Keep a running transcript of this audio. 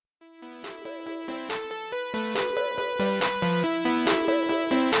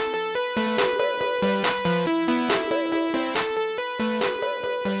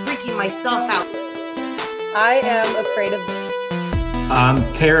myself out. I am afraid of...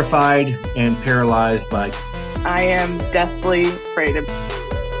 I'm terrified and paralyzed by... I am deathly afraid of...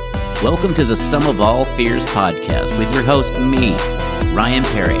 Welcome to the Sum of All Fears podcast with your host, me, Ryan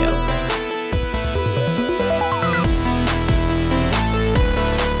Perrio.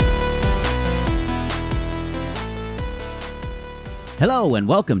 Hello and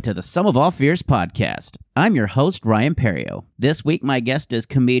welcome to the Sum of All Fears podcast. I'm your host, Ryan Perrio. This week, my guest is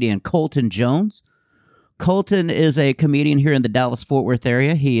comedian Colton Jones. Colton is a comedian here in the Dallas-Fort Worth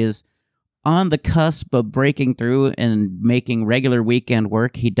area. He is on the cusp of breaking through and making regular weekend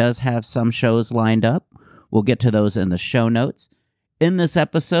work. He does have some shows lined up. We'll get to those in the show notes. In this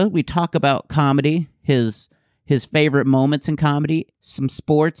episode, we talk about comedy, his favorite moments in comedy, some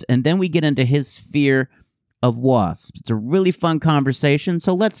sports, and then we get into his fear of wasps. It's a really fun conversation,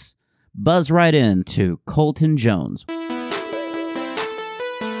 so let's buzz right into Colton Jones.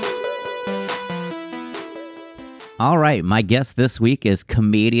 All right, my guest this week is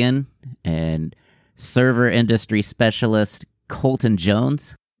comedian and server industry specialist Colton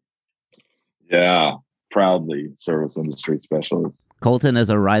Jones. Yeah, proudly service industry specialist. Colton is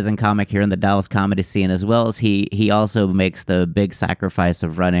a rising comic here in the Dallas comedy scene, as well as he also makes the big sacrifice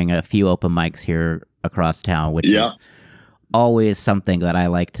of running a few open mics here across town, which is always something that I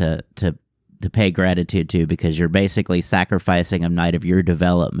like to pay gratitude to, because you're basically sacrificing a night of your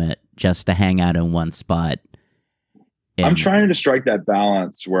development just to hang out in one spot. I'm trying to strike that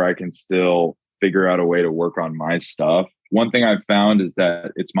balance where I can still figure out a way to work on my stuff. One thing I've found is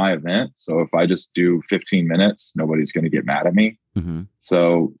that it's my event. So if I just do 15 minutes, nobody's going to get mad at me. Mm-hmm.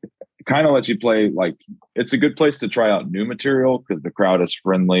 So it kind of lets you play, like, it's a good place to try out new material because the crowd is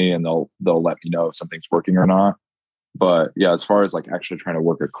friendly and they'll let me know if something's working or not. But yeah, as far as like actually trying to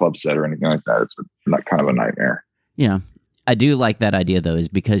work a club set or anything like that, it's not kind of a nightmare. Yeah. I do like that idea though, is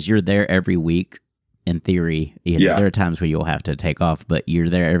because you're there every week. In theory, there are times where you'll have to take off, but you're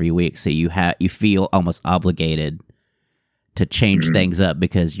there every week, so you feel almost obligated to change things up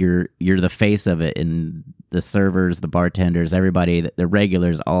because you're the face of it, and the servers, the bartenders, everybody, the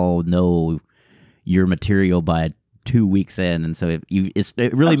regulars all know your material by 2 weeks in, and so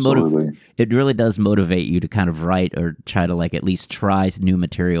it really does motivate you to kind of write or try to like at least try new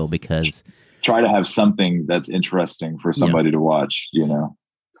material, because try to have something that's interesting for somebody to watch, you know.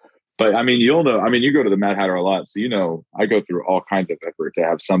 But I mean, you'll know, you go to the Mad Hatter a lot. So, I go through all kinds of effort to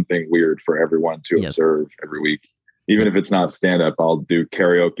have something weird for everyone to observe every week. Even if it's not stand up, I'll do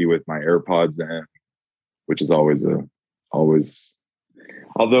karaoke with my AirPods in, which is although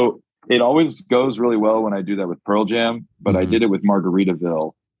it always goes really well when I do that with Pearl Jam, but I did it with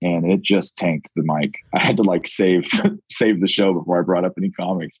Margaritaville and it just tanked the mic. I had to like save the show before I brought up any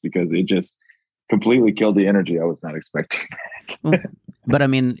comics because it just completely killed the energy. I was not expecting that. But I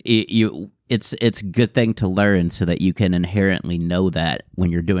mean, it's a good thing to learn so that you can inherently know that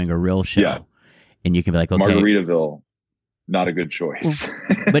when you're doing a real show, and you can be like, okay, Margaritaville, not a good choice.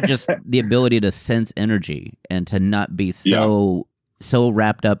 But just the ability to sense energy and to not be so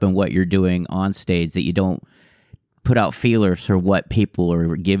wrapped up in what you're doing on stage that you don't put out feelers for what people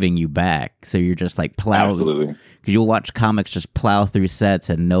are giving you back. So you're just like plowing. Absolutely. Because you'll watch comics just plow through sets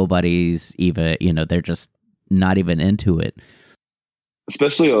and nobody's even, they're just not even into it.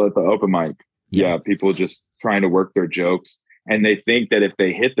 Especially at the open mic. Yeah, people just trying to work their jokes. And they think that if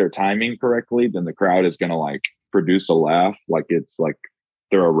they hit their timing correctly, then the crowd is going to like produce a laugh. Like it's like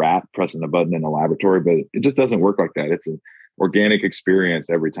they're a rat pressing a button in a laboratory. But it just doesn't work like that. It's an organic experience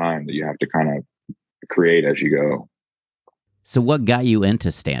every time that you have to kind of create as you go. So what got you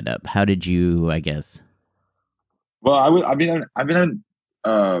into stand-up? How did you, I guess... Well, I went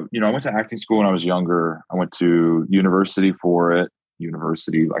to acting school when I was younger. I went to university for it.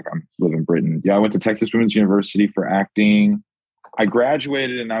 Like I live in Britain. Yeah, I went to Texas Women's University for acting. I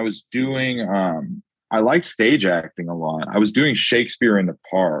graduated and I was doing, I like stage acting a lot. I was doing Shakespeare in the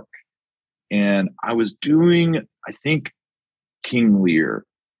Park and I was doing, I think, King Lear.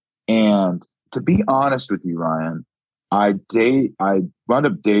 And to be honest with you, Ryan, I wound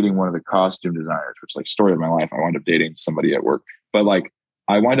up dating one of the costume designers, which is like story of my life. I wound up dating somebody at work, but like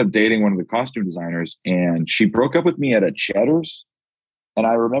I wound up dating one of the costume designers and she broke up with me at a Cheddar's. And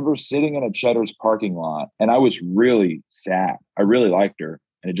I remember sitting in a Cheddar's parking lot and I was really sad. I really liked her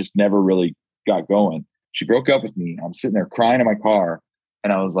and it just never really got going. She broke up with me. I'm sitting there crying in my car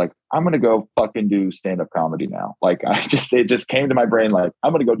and I was like, I'm going to go fucking do stand-up comedy now. Like it just came to my brain, like,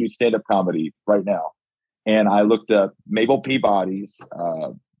 I'm going to go do stand-up comedy right now. And I looked up Mabel Peabody's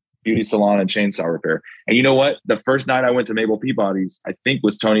beauty salon and chainsaw repair. And you know what? The first night I went to Mabel Peabody's, I think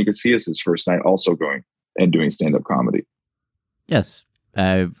was Tony Casillas' first night also going and doing stand-up comedy. Yes.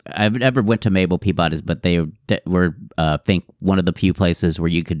 I've never went to Mabel Peabody's, but they were I think one of the few places where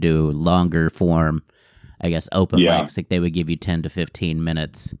you could do longer form, I guess, open mics. Like they would give you 10 to 15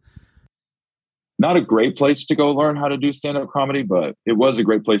 minutes. Not a great place to go learn how to do stand-up comedy, but it was a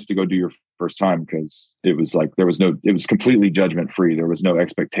great place to go do your first time, because it was like it was completely judgment free. There was no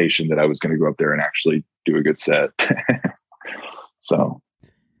expectation that I was going to go up there and actually do a good set. So,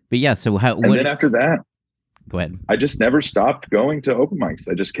 but yeah, so then after that, go ahead. I just never stopped going to open mics.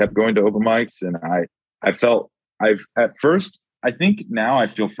 I just kept going to open mics, and I felt at first, I think now I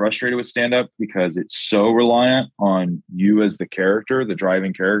feel frustrated with stand-up because it's so reliant on you as the character, the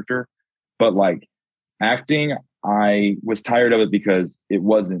driving character. But like acting, I was tired of it because it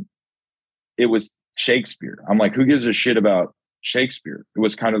was Shakespeare. I'm like, who gives a shit about Shakespeare? It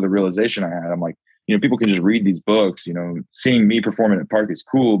was kind of the realization I had. I'm like, people can just read these books, seeing me perform at a park is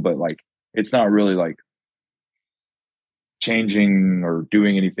cool, but like, it's not really like changing or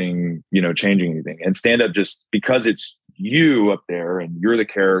doing anything, changing anything. And stand up, just because it's you up there and you're the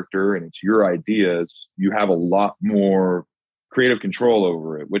character and it's your ideas, you have a lot more creative control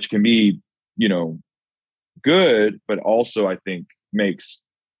over it, which can be, good, but also I think makes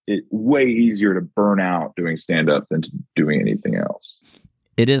it way easier to burn out doing stand up than to doing anything else.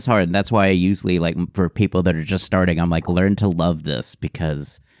 It is hard. And that's why I usually, like, for people that are just starting, I'm like, learn to love this,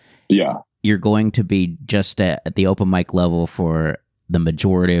 because you're going to be just at the open mic level for the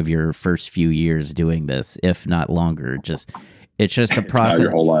majority of your first few years doing this, if not longer. It's just a process.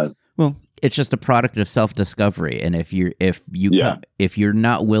 Your whole life. Well, it's just a product of self-discovery, and if you're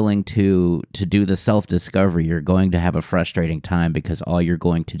not willing to do the self-discovery, you're going to have a frustrating time, because all you're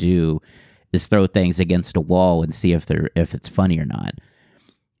going to do is throw things against a wall and see if it's funny or not.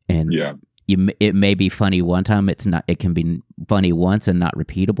 And it may be funny one time. It's not. It can be funny once and not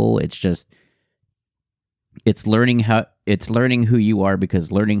repeatable. It's learning who you are,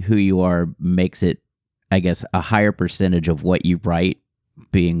 because learning who you are makes it, I guess, a higher percentage of what you write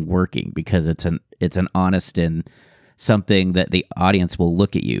being working, because it's an honest and something that the audience will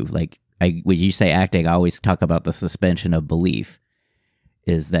look at you like. When you say acting, I always talk about the suspension of belief.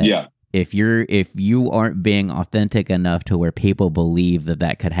 Is that if you aren't being authentic enough to where people believe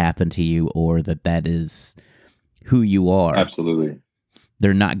that could happen to you, or that is who you are, absolutely,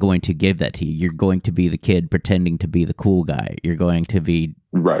 they're not going to give that to you. You're going to be the kid pretending to be the cool guy. You're going to be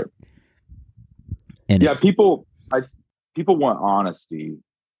right. And people want honesty,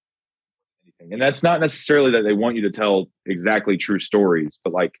 and that's not necessarily that they want you to tell exactly true stories,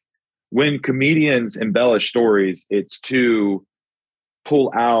 but like when comedians embellish stories, it's to pull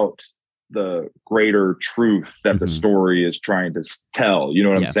out the greater truth that the story is trying to tell. You know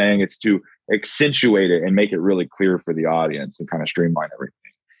what I'm saying? It's to accentuate it and make it really clear for the audience and kind of streamline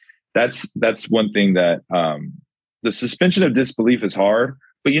everything. That's one thing that the suspension of disbelief is hard.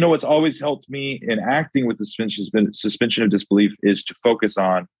 But what's always helped me in acting with the suspension of disbelief is to focus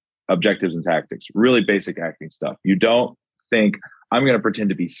on objectives and tactics, really basic acting stuff. You don't think, I'm going to pretend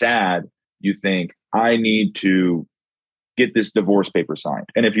to be sad. You think, I need to get this divorce paper signed.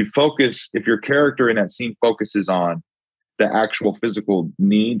 And if your character in that scene focuses on the actual physical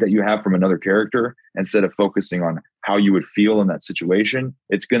need that you have from another character, instead of focusing on how you would feel in that situation,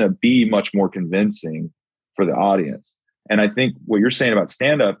 it's going to be much more convincing for the audience. And I think what you're saying about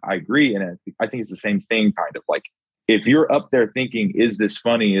stand-up, I agree. And I think it's the same thing, kind of like, if you're up there thinking, is this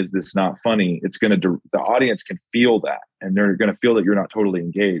funny? Is this not funny? The audience can feel that, and they're going to feel that you're not totally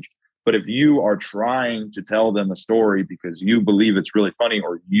engaged. But if you are trying to tell them a story because you believe it's really funny,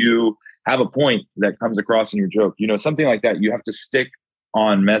 or you have a point that comes across in your joke, something like that, you have to stick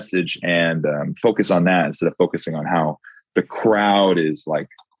on message and focus on that instead of focusing on how the crowd is like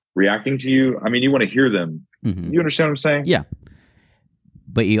reacting to you. I mean, you want to hear them. You understand what I'm saying? Yeah.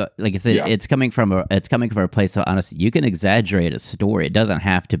 But like I said, it's coming from a place of honesty. You can exaggerate a story. It doesn't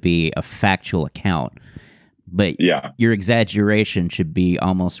have to be a factual account. But your exaggeration should be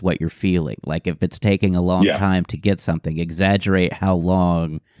almost what you're feeling. Like if it's taking a long time to get something, exaggerate how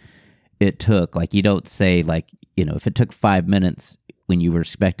long it took. Like you don't say like, if it took 5 minutes when you were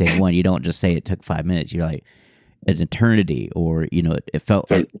expecting one, you don't just say it took 5 minutes. You're like an eternity, or, it felt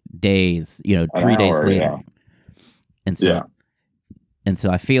like days, 3 days later. Yeah. And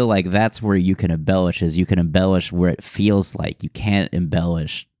so I feel like that's where you can embellish, is you can embellish where it feels like. You can't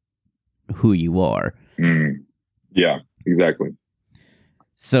embellish who you are. Yeah, exactly.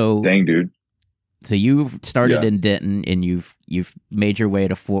 So dang, dude. So you've started in Denton, and you've made your way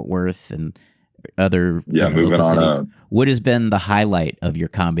to Fort Worth and other moving on cities. What has been the highlight of your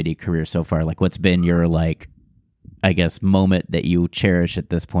comedy career so far? Like, what's been your I guess moment that you cherish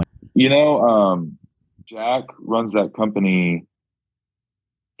at this point? Jack runs that company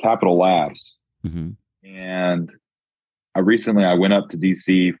Capital Labs. Mm-hmm. And I went up to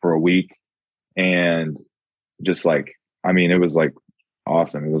DC for a week, and just like, I mean, it was like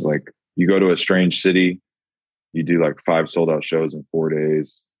awesome. It was like, you go to a strange city, you do like 5 sold out shows in 4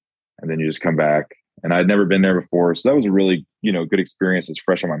 days, and then you just come back. And I'd never been there before. So that was a really, good experience. It's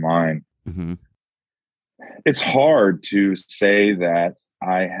fresh on my mind. Mm-hmm. It's hard to say that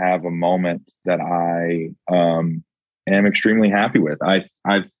I have a moment that I am extremely happy with.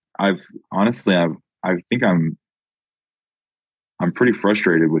 I've honestly, I think I'm pretty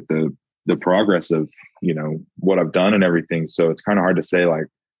frustrated with the progress of, what I've done and everything. So it's kind of hard to say, like,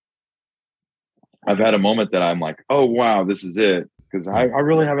 I've had a moment that I'm like, oh, wow, this is it. Because I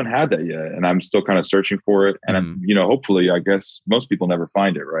really haven't had that yet. And I'm still kind of searching for it. And I'm, hopefully, I guess most people never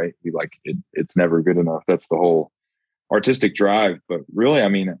find it, right? It's never good enough. That's the whole artistic drive. But really, I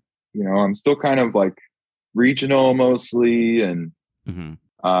mean, I'm still kind of like regional mostly. And,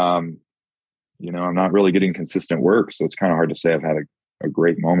 I'm not really getting consistent work. So it's kind of hard to say I've had a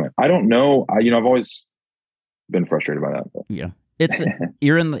great moment. I don't know. I've always been frustrated by that. But. Yeah. It's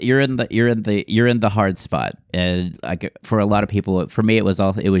you're in the hard spot, and like for a lot of people, for me it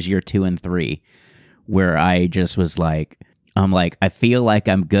was year 2 and 3 where I just was like, I feel like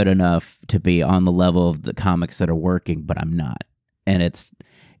I'm good enough to be on the level of the comics that are working, but I'm not, and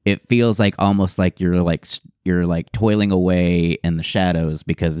it feels like almost like you're like toiling away in the shadows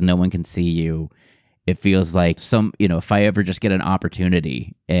because no one can see you. It feels like if I ever just get an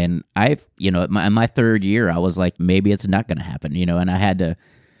opportunity, and in my 3rd year, I was like, maybe it's not going to happen, and I had to.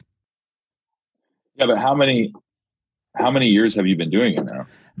 Yeah, but how many years have you been doing it now?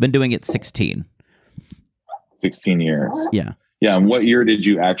 I've been doing it 16. 16 years. Yeah. Yeah. And what year did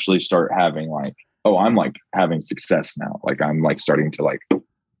you actually start having like, oh, I'm like having success now. Like I'm like starting to like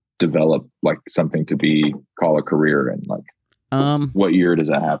develop like something to call a career, and like, what year does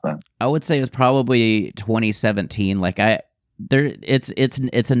that happen? I would say it was probably 2017. Like it's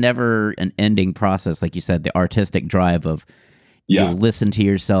a never an ending process. Like you said, the artistic drive of you'll listen to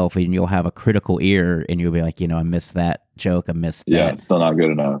yourself and you'll have a critical ear and you'll be like, I missed that joke. I missed that. Yeah, it's still not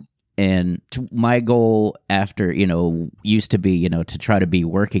good enough. And my goal after, used to be, to try to be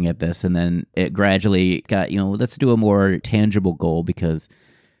working at this. And then it gradually got, let's do a more tangible goal, because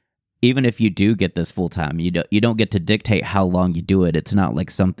even if you do get this full time, you don't get to dictate how long you do it. It's not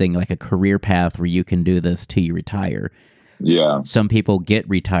like something like a career path where you can do this till you retire. Yeah. Some people get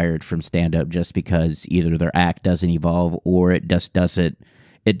retired from stand up just because either their act doesn't evolve or it doesn't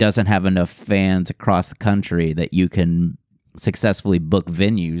have enough fans across the country that you can successfully book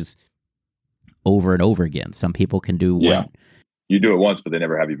venues over and over again. Some people can do one. You do it once, but they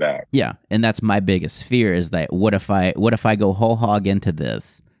never have you back. Yeah, and that's my biggest fear is that what if I go whole hog into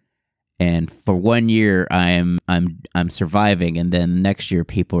this? And for 1 year, I'm surviving, and then next year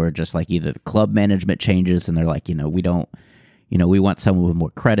people are just like, either the club management changes and they're like, we don't, we want someone with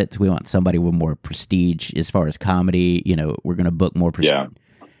more credits, we want somebody with more prestige as far as comedy, we're going to book more prestige. Yeah.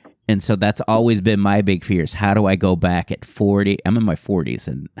 And so that's always been my big fear is how do I go back at 40? I'm in my 40s,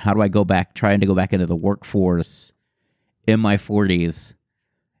 and how do I go back, trying to go back into the workforce in my 40s?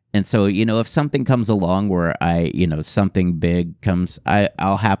 And so, if something comes along where something big comes,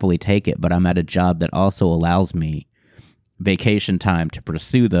 I'll happily take it. But I'm at a job that also allows me vacation time to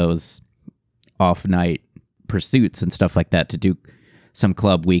pursue those off-night pursuits and stuff like that, to do some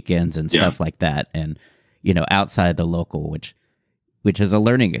club weekends and stuff like that. And, outside the local, which is a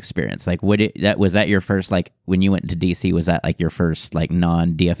learning experience. Like, was that your first, like, when you went to DC, was that like your first, like,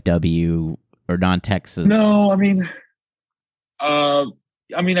 non-DFW or non-Texas? No,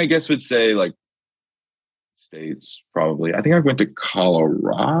 I guess would say like states probably. I think I went to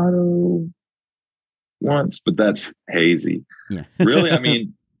Colorado once, but that's hazy. Yeah.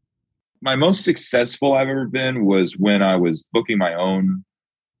 Really, my most successful I've ever been was when I was booking my own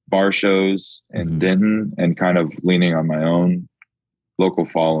bar shows in Denton and kind of leaning on my own local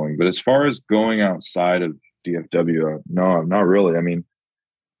following. But as far as going outside of DFW, no, not really.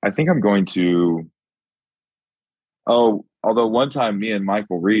 I think I'm going to. Although one time me and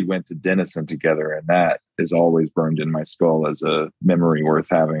Michael Reed went to Denison together, and that is always burned in my skull as a memory worth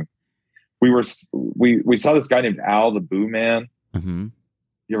having. We saw this guy named Al the Boo Man. Mm-hmm.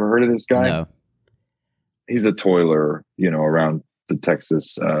 You ever heard of this guy? No. He's a toiler, around the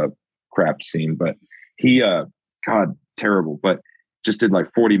Texas crap scene, but he, God, terrible, but just did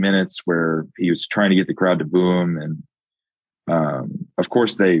like 40 minutes where he was trying to get the crowd to boo him. And of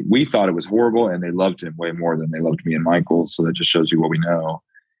course we thought it was horrible, and they loved him way more than they loved me and Michael. So that just shows you what we know.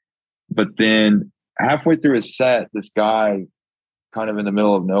 But then halfway through his set, this guy kind of in the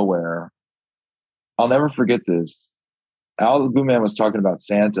middle of nowhere, I'll never forget this. Al the Boom Man was talking about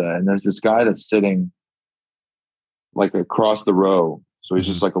Santa, and there's this guy that's sitting like across the row. So he's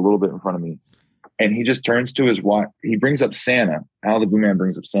just like a little bit in front of me. And he just turns to his wife. He brings up Santa. Al the Boom Man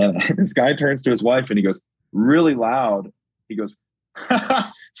brings up Santa. And this guy turns to his wife and he goes really loud. He goes,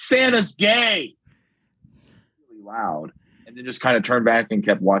 Santa's gay. Really loud. And then just kind of turned back and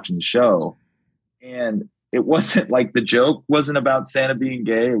kept watching the show. And it wasn't like the joke wasn't about Santa being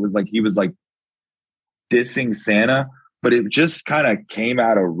gay. It was like he was like dissing Santa. But it just kind of came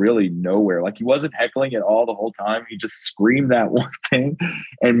out of really nowhere. Like he wasn't heckling it all the whole time. He just screamed that one thing.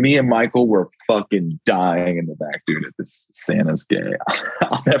 And me and Michael were fucking dying in the back, dude, at this Santa's gay.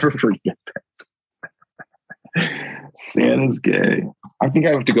 I'll never forget that. Santa's gay. I think I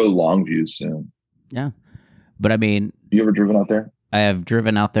have to go to Longview soon. Yeah. But I mean, you ever driven out there? I have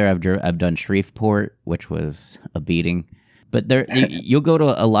driven out there. I've done Shreveport, which was a beating. But you'll go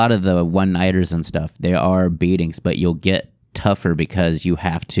to a lot of the one-nighters and stuff. They are beatings, but you'll get tougher because you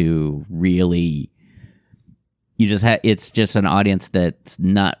have to really. It's just an audience that's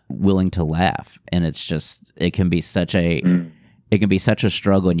not willing to laugh, and it can be such a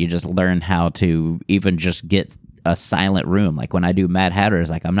struggle, and you just learn how to even just get a silent room. Like when I do Mad Hatters,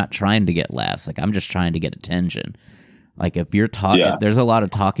 like I'm not trying to get laughs, like I'm just trying to get attention. Like if you're talking, if there's a lot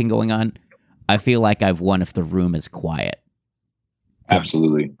of talking going on, I feel like I've won if the room is quiet.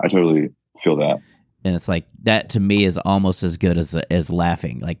 Absolutely. I totally feel that. And it's like that to me is almost as good as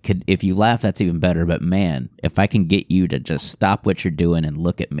laughing. Like if you laugh, that's even better. But man, if I can get you to just stop what you're doing and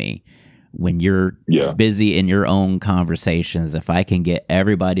look at me when you're busy in your own conversations, if I can get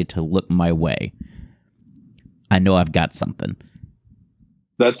everybody to look my way, I know I've got something.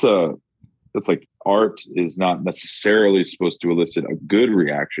 That's like art is not necessarily supposed to elicit a good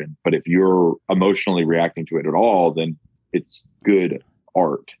reaction, but if you're emotionally reacting to it at all, then it's good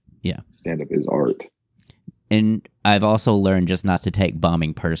art. Yeah. Stand-up is art. And I've also learned just not to take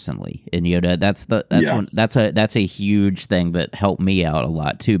bombing personally. And that's a huge thing that helped me out a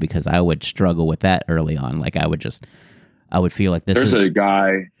lot too, because I would struggle with that early on. Like I would feel like there's a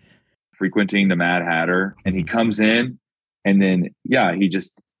guy frequenting the Mad Hatter and he comes in and then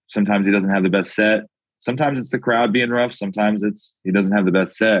sometimes he doesn't have the best set. Sometimes it's the crowd being rough. Sometimes he doesn't have the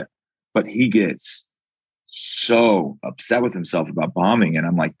best set, but he gets so upset with himself about bombing. And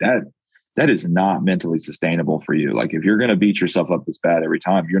I'm like, that is not mentally sustainable for you. Like if you're going to beat yourself up this bad every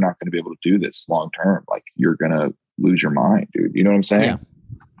time, you're not going to be able to do this long term. Like you're going to lose your mind, dude. You know what I'm saying? Yeah.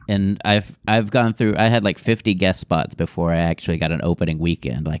 And I've gone through, I had like 50 guest spots before I actually got an opening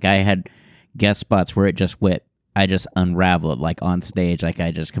weekend. Like I had guest spots where I just unraveled like on stage. Like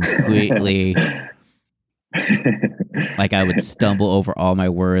I just completely like I would stumble over all my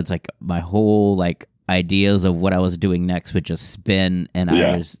words. Like my whole like ideas of what I was doing next would just spin, and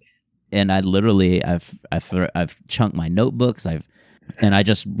I've chunked my notebooks. And I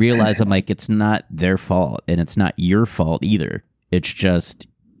just realized I'm like, it's not their fault, and it's not your fault either. It's just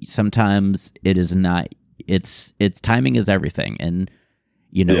sometimes it is not. It's timing is everything, and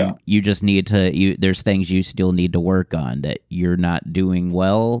you just need to. There's things you still need to work on that you're not doing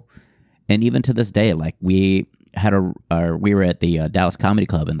well, and even to this day, like we were at the Dallas Comedy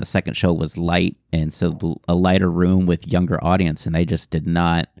Club, and the second show was light, and so a lighter room with younger audience, and they just did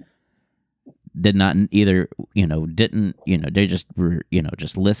not either, they just were,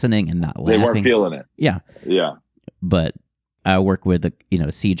 just listening and not laughing. They weren't feeling it. Yeah. Yeah. But I work with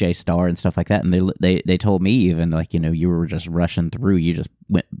CJ Starr and stuff like that, and they told me even like, you were just rushing through, you just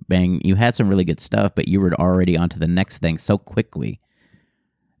went bang, you had some really good stuff, but you were already onto the next thing so quickly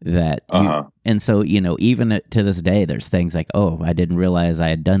that and so even to this day there's things like, oh, I didn't realize I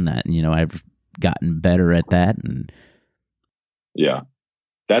had done that, and I've gotten better at that. And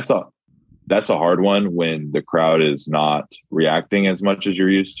that's a hard one when the crowd is not reacting as much as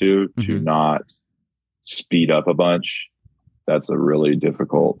you're used to not speed up a bunch. That's a really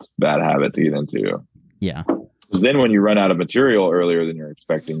difficult bad habit to get into. Yeah, because then when you run out of material earlier than you're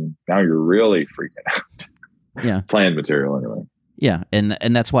expecting, now you're really freaking out. Yeah. Planned material anyway. Yeah, and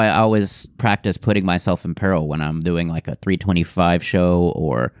that's why I always practice putting myself in peril when I'm doing like a 325 show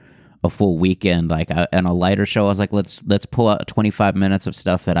or a full weekend. Like on a lighter show, I was like, let's pull out 25 minutes of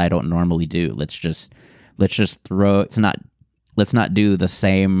stuff that I don't normally do. Let's just throw. Let's not do the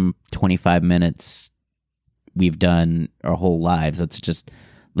same 25 minutes we've done our whole lives.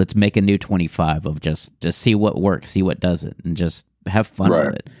 Let's make a new 25 of just see what works, see what doesn't, and just have fun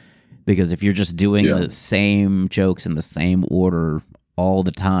with it. Because if you're just doing the same jokes in the same order all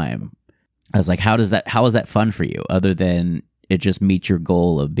the time, I was like, how is that fun for you? Other than it just meets your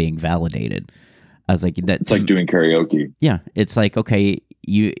goal of being validated. I was like, it's like doing karaoke. Yeah, it's like, okay,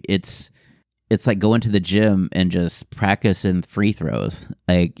 it's it's like going to the gym and just practicing free throws.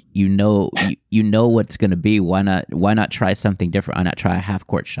 Like you know what's going to be. Why not try something different? Why not try a half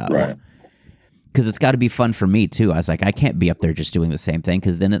court shot? Right. Because it's got to be fun for me too. I was like, I can't be up there just doing the same thing,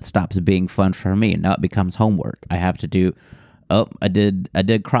 because then it stops being fun for me and now it becomes homework. I have to do. Oh, I did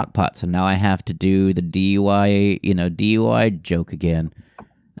crock pot, so now I have to do the DUI joke again.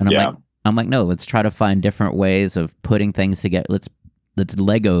 And I'm like, no, let's try to find different ways of putting things together. Let's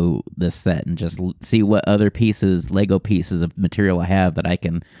Lego this set and just see what other Lego pieces of material I have that I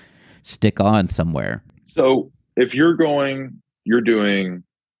can stick on somewhere. So if you're doing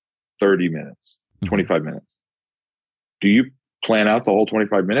 30 minutes, 25 minutes, do you plan out the whole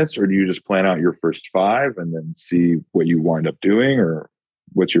 25 minutes, or do you just plan out your first 5 and then see what you wind up doing, or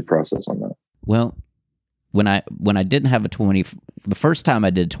what's your process on that? Well, when I didn't have the first time I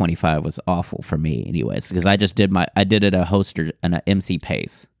did 25 was awful for me anyways, because I did it a hoster and an MC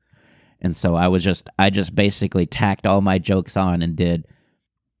pace. And so I just basically tacked all my jokes on and did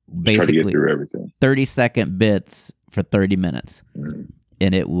basically try to get through everything. 30-second bits for 30 minutes. Mm-hmm.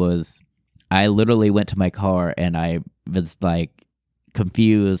 And I literally went to my car and I was like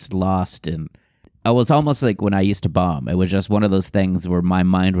confused, lost, and I was almost like when I used to bomb. It was just one of those things where my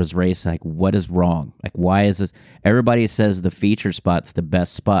mind was racing, like, what is wrong? Like, why is this? Everybody says the feature spot's the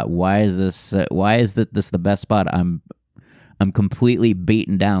best spot. Why is this the best spot? I'm completely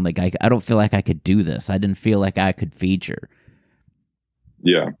beaten down. Like, I don't feel like I could do this. I didn't feel like I could feature.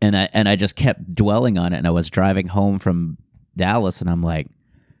 Yeah. And I just kept dwelling on it. And I was driving home from Dallas and I'm like,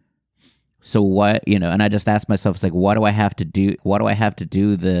 so what, and I just asked myself, it's like, why do I have to do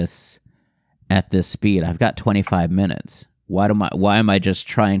this at this speed? I've got 25 minutes. Why am I just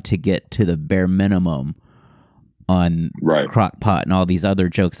trying to get to the bare minimum on Crockpot and all these other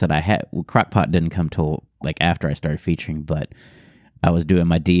jokes that I had? Well, Crockpot didn't come till like after I started featuring, but I was doing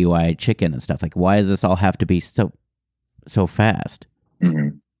my DUI chicken and stuff. Like, why does this all have to be so fast? Mm-hmm.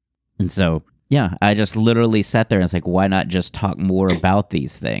 And so, yeah, I just literally sat there and it's like, why not just talk more about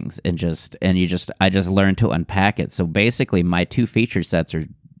these things I just learned to unpack it. So basically my 2 feature sets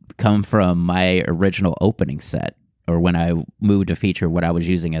come from my original opening set, or when I moved to feature what I was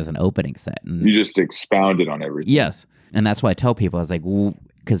using as an opening set. And you just expounded on everything. Yes. And that's why I tell people, I was like,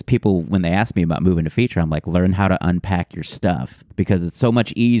 because people, when they ask me about moving to feature, I'm like, learn how to unpack your stuff, because it's so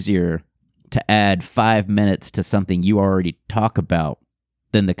much easier to add 5 minutes to something you already talk about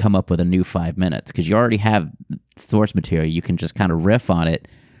than to come up with a new 5 minutes, because you already have source material. You can just kind of riff on it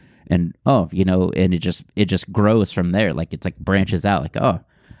and, and it just grows from there. Like, it's like branches out, like,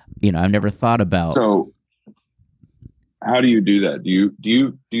 I've never thought about. So how do you do that?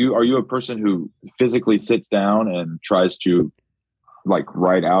 Are you a person who physically sits down and tries to like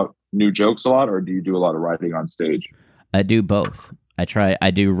write out new jokes a lot, or do you do a lot of writing on stage? I do both. I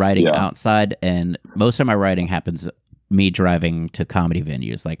do writing outside, and most of my writing happens me driving to comedy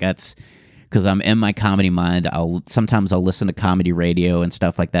venues. Like, that's because I'm in my comedy mind. Sometimes I'll listen to comedy radio and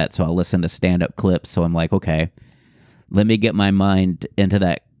stuff like that. So I'll listen to stand-up clips. So I'm like, okay, let me get my mind into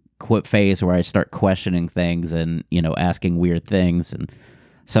that phase where I start questioning things and, asking weird things. And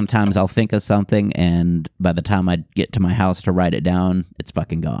sometimes I'll think of something, and by the time I get to my house to write it down, it's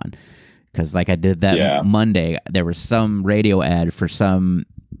fucking gone. Because like I did that Monday, there was some radio ad for some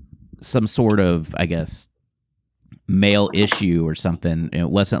sort of, I guess, male issue or something. It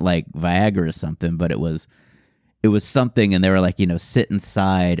wasn't like Viagra or something, but it was something, and they were like, sit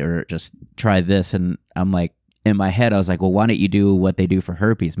inside or just try this. And I'm like, in my head, I was like, well, why don't you do what they do for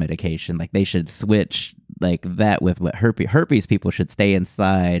herpes medication? Like, they should switch like that with what herpes people should stay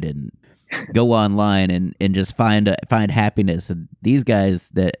inside and go online and just find happiness. And these guys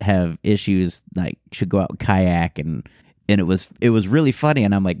that have issues like should go out and kayak, and it was really funny.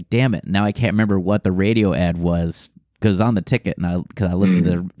 And I'm like, damn it, now I can't remember what the radio ad was, because on the ticket, and because I listened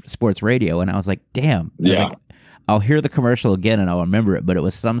to sports radio, and I was like, damn. I was like, I'll hear the commercial again and I'll remember it, but it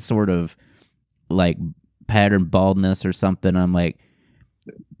was some sort of like pattern baldness or something. I'm like,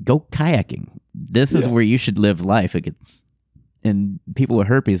 go kayaking. This is where you should live life. And people with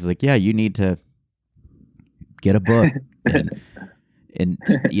herpes is like, yeah, you need to get a book and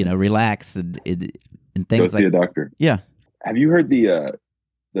relax and things go see a doctor. Yeah. Have you heard the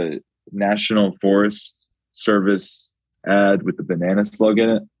National Forest Service ad with the banana slug in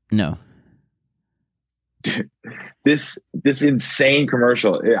it? No. This insane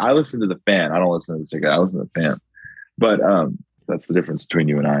commercial. I listen to the fan. I don't listen to the ticket. I listen to the fan. But that's the difference between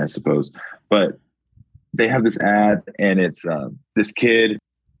you and I suppose. But they have this ad, and it's this kid.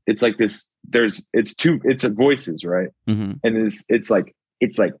 It's like this. It's voices, right? Mm-hmm. And it's like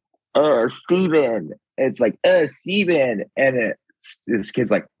Steven. It's like Steven, and this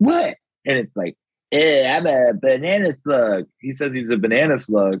kid's like, what? and it's like, "Hey, I'm a banana slug." He says he's a banana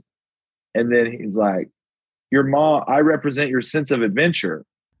slug, and then he's like, "Your mom, I represent your sense of adventure."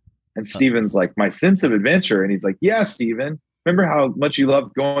 And Steven's like, "My sense of adventure," and he's like, "Yeah, Steven, remember how much you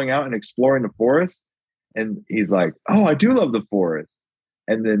loved going out and exploring the forest?" And he's like, "Oh, I do love the forest."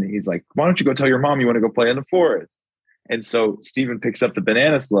 And then he's like, "Why don't you go tell your mom you want to go play in the forest?" And so Steven picks up the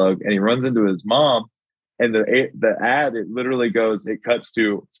banana slug and he runs into his mom. And the ad, it literally goes, it cuts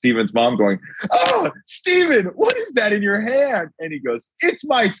to Steven's mom going, "Oh, Steven, what is that in your hand?" And he goes, "It's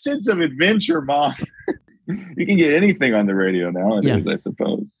my sense of adventure, Mom." You can get anything on the radio nowadays, I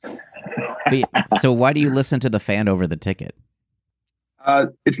suppose. So why do you listen to the fan over the ticket?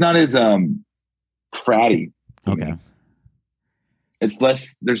 It's not as fratty. Okay. Me. It's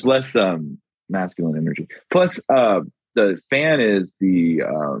less, there's less masculine energy. Plus, the fan is the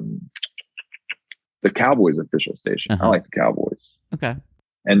Cowboys official station. I like the Cowboys. Okay.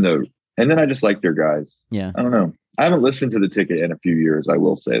 And then I just like their guys. Yeah. I don't know. I haven't listened to the ticket in a few years. I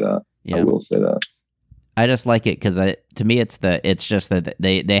will say that. Yeah. I will say that. I just like it because to me it's just that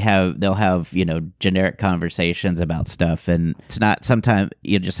they'll have generic conversations about stuff, and it's not, sometimes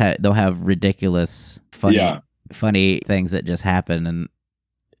they'll have ridiculous funny things that just happen,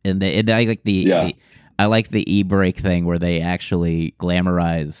 and I like I like the e-break thing where they actually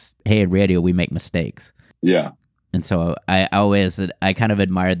glamorize, hey, in radio we make mistakes. Yeah. And so I kind of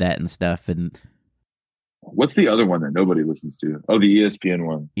admired that and stuff. And what's the other one that nobody listens to? Oh, the ESPN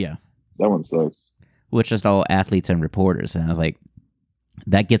one. Yeah. That one sucks. Which is all athletes and reporters. And I was like,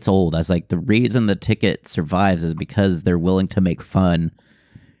 that gets old. I was like, the reason the ticket survives is because they're willing to make fun.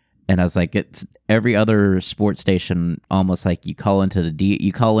 And I was like, it's every other sports station, almost like you call into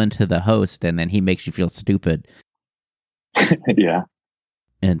the host and then he makes you feel stupid. Yeah.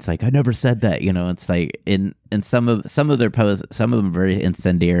 And it's like, I never said that, it's like in some of their posts, some of them are very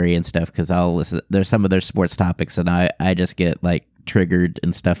incendiary and stuff. Cause I'll listen, there's some of their sports topics and I just get like triggered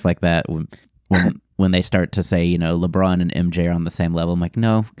and stuff like that when they start to say, LeBron and MJ are on the same level. I'm like,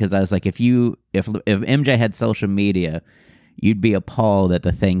 no, because I was like, if MJ had social media, you'd be appalled at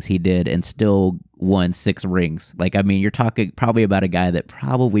the things he did and still won 6 rings. Like, I mean, you're talking probably about a guy that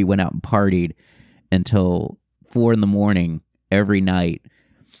probably went out and partied until 4 a.m. every night,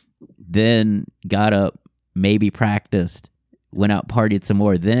 then got up, maybe practiced, went out, partied some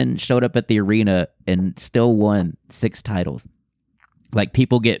more, then showed up at the arena and still won 6 titles. Like,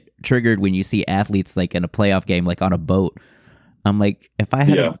 people get triggered when you see athletes like in a playoff game, like on a boat. I'm like, if I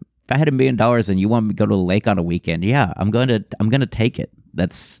had $1 million and you want me to go to the lake on a weekend, yeah, I'm gonna take it.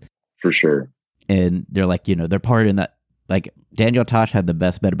 That's for sure. And they're like, they're part in that. Like, Daniel Tosh had the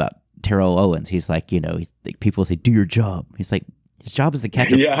best bet about Terrell Owens. He's like, he's like, people say, do your job. He's like, his job is to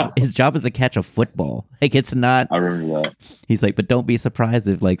catch his job is to catch a football. Like, it's not. I remember that. He's like, but don't be surprised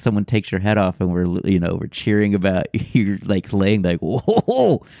if like someone takes your head off and we're cheering about you, like laying like,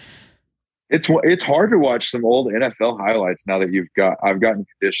 whoa. It's hard to watch some old NFL highlights now that I've gotten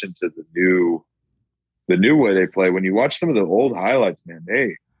conditioned to the new way they play. When you watch some of the old highlights, man,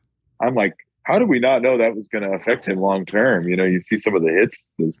 I'm like, how do we not know that was going to affect him long term? You see some of the hits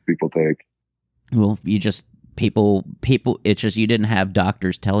those people take. Well, people, it's just, you didn't have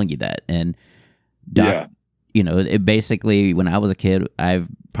doctors telling you that. And it basically, when I was a kid, I've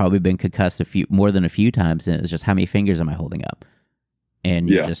probably been concussed more than a few times. And it's just, how many fingers am I holding up?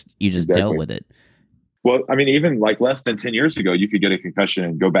 And you just exactly. Dealt with it. Well, I mean, even like less than 10 years ago, you could get a concussion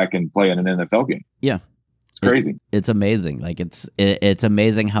and go back and play in an NFL game. Yeah. It's crazy. It's amazing. Like, it's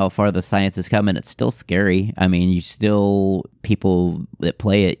amazing how far the science has come, and it's still scary. I mean, people that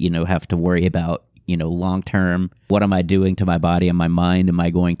play it, have to worry about, long term, what am I doing to my body and my mind? Am I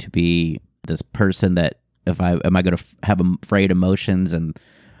going to be this person that am I going to have afraid emotions and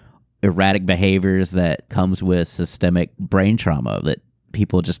erratic behaviors that comes with systemic brain trauma that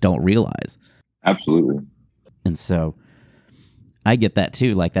people just don't realize? Absolutely. And so I get that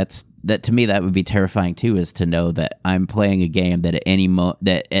too. Like, that to me, that would be terrifying too, is to know that I'm playing a game that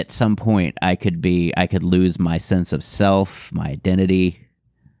that at some point I could lose my sense of self, my identity,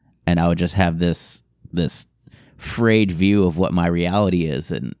 and I would just have this frayed view of what my reality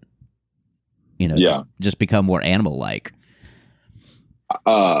is, and just become more animal like.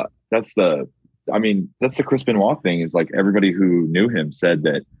 That's the Chris Benoit thing, is like, everybody who knew him said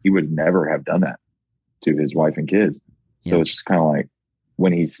that he would never have done that to his wife and kids. So it's just kind of like,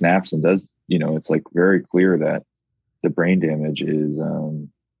 when he snaps and does, it's like very clear that the brain damage is, I don't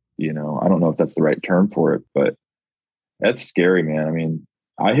know if that's the right term for it, but that's scary, man. I mean,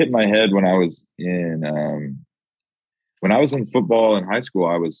 I hit my head when I was in football in high school.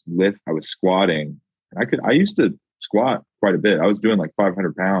 I was squatting. I used to squat quite a bit. I was doing like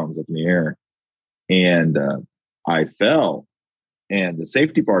 500 pounds up in the air, and I fell, and the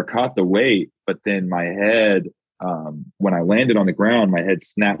safety bar caught the weight, but then my head, when I landed on the ground, my head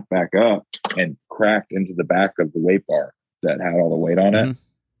snapped back up and cracked into the back of the weight bar that had all the weight on it.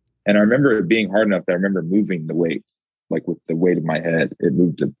 And I remember it being hard enough that I remember moving the weight, like with the weight of my head, it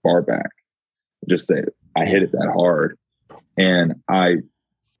moved the bar back. Just that I hit it that hard. And I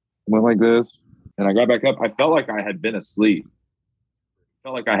went like this, and I got back up. I felt like I had been asleep. I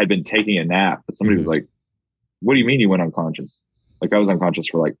felt like I had been taking a nap. But somebody was like, "What do you mean you went unconscious?" Like I was unconscious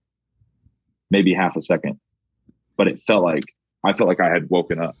for like maybe half a second. But I felt like I had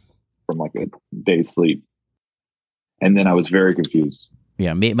woken up from like a day's sleep. And then I was very confused.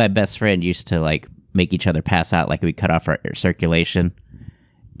 Yeah, me and my best friend used to like make each other pass out, like we cut off our circulation,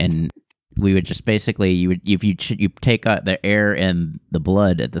 and we would just basically you take out the air and the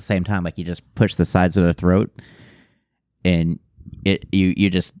blood at the same time, like you just push the sides of the throat, and you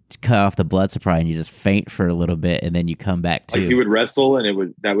just cut off the blood supply, and you just faint for a little bit, and then you come back to. Like you would wrestle,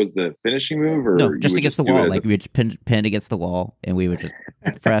 and that was the finishing move, or no, just against the wall. Like we would pin against the wall, and we would just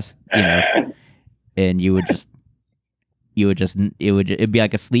press, and it'd be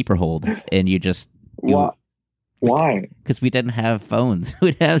like a sleeper hold, and why? Because we didn't have phones.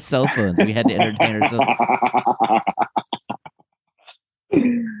 We'd have cell phones. We had to entertain ourselves.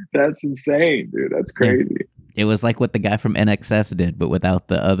 That's insane, dude. That's crazy. Yeah. It was like what the guy from NXS did, but without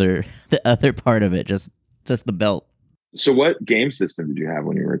the other part of it, just the belt. So what game system did you have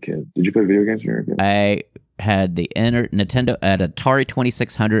when you were a kid? Did you play video games when you were a kid? I had the Nintendo at Atari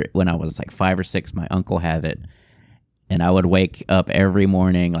 2600 when I was like 5 or 6. My uncle had it. And I would wake up every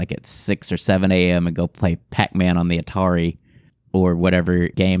morning like at 6 or 7 a.m. and go play Pac-Man on the Atari or whatever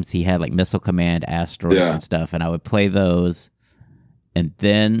games he had, like Missile Command, Asteroids, and stuff. And I would play those. And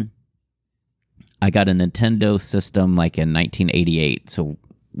then I got a Nintendo system like in 1988. So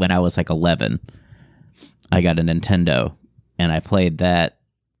when I was like 11, I got a Nintendo. And I played that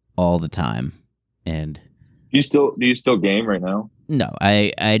all the time. And do you still game right now? No,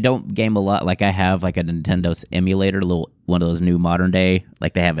 I don't game a lot. Like I have like a Nintendo emulator, one of those new modern day,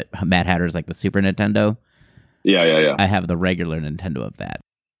 like they have at Mad Hatter's, like the Super Nintendo. Yeah. I have the regular Nintendo of that,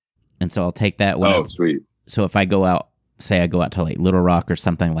 and so I'll take that one. Oh, sweet. So if I go out, say I go out to like Little Rock or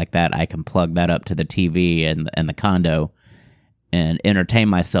something like that, I can plug that up to the TV and the condo, and entertain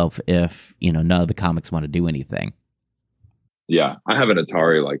myself if none of the comics want to do anything. Yeah, I have an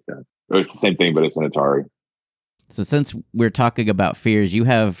Atari like that. It's the same thing, but it's an Atari. So since we're talking about fears, you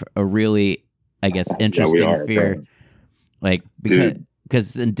have a really, I guess, interesting fear, apparently. Like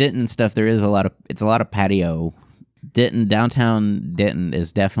because in Denton stuff there is a lot of patio. Downtown Denton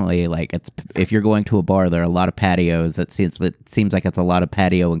is definitely like if you're going to a bar, there are a lot of patios. It seems like it's a lot of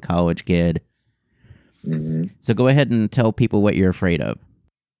patio and college kid. Mm-hmm. So go ahead and tell people what you're afraid of,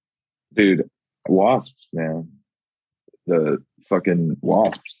 dude. Wasps, man. The fucking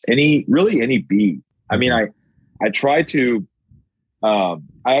wasps. Any bee. I mean, I tried to, I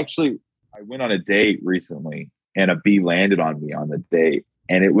went on a date recently and a bee landed on me on the date.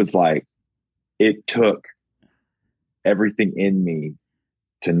 And it was like, it took everything in me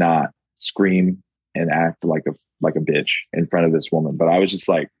to not scream and act like a bitch in front of this woman. But I was just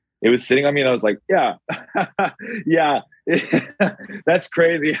like, it was sitting on me and I was like, yeah, yeah, that's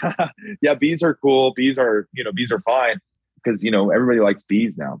crazy. Yeah. Bees are cool. Bees are fine. Because, everybody likes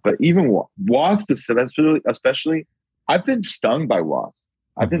bees now. But even wasps, especially, I've been stung by wasps.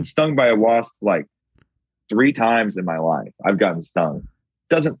 I've been stung by a wasp like 3 times in my life. I've gotten stung.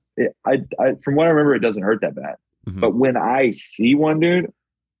 From what I remember, it doesn't hurt that bad. Mm-hmm. But when I see one, dude,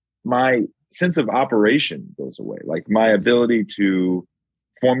 my sense of operation goes away. Like my ability to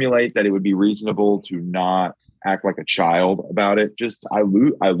formulate that it would be reasonable to not act like a child about it, just I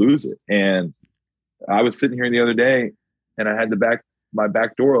lose it. And I was sitting here the other day, and I had my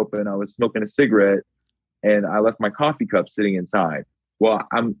back door open. I was smoking a cigarette, and I left my coffee cup sitting inside. Well,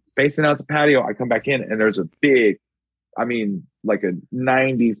 I'm facing out the patio. I come back in, and there's a big, like a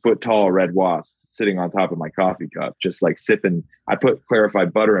 90-foot tall red wasp sitting on top of my coffee cup, just like sipping. I put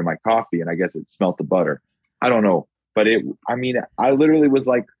clarified butter in my coffee, and I guess it smelt the butter. I don't know. But I literally was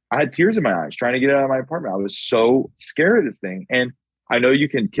like, I had tears in my eyes trying to get it out of my apartment. I was so scared of this thing. And I know you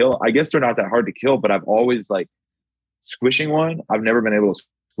can kill. I guess they're not that hard to kill, but I've always like, squishing one, I've never been able to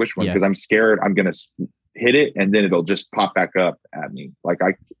squish one because I'm scared I'm gonna hit it and then it'll just pop back up at me. Like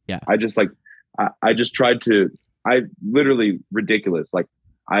I just tried to. I literally ridiculous. Like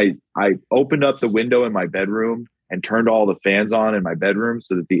I opened up the window in my bedroom and turned all the fans on in my bedroom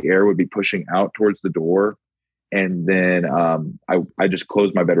so that the air would be pushing out towards the door. And then I just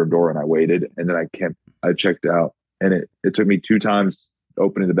closed my bedroom door and I waited, and then I checked out. and it took me 2 times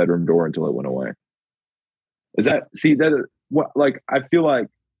opening the bedroom door until it went away. What, like, I feel like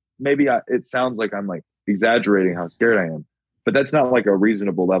maybe it sounds like I'm like exaggerating how scared I am, but that's not like a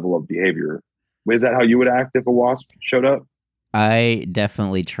reasonable level of behavior. Is that how you would act if a wasp showed up? I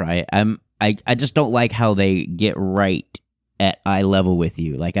definitely try it. I just don't like how they get right at eye level with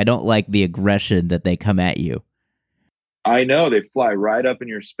you. Like, I don't like the aggression that they come at you. I know, they fly right up in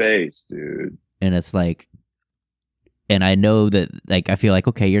your space, dude. And it's like, and I know that, like, I feel like,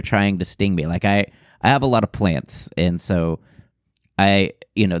 okay, you're trying to sting me. Like, I have a lot of plants, and so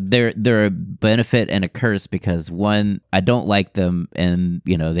they're a benefit and a curse, because one, I don't like them, and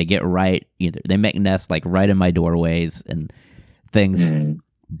they get right, they make nests like right in my doorways and things,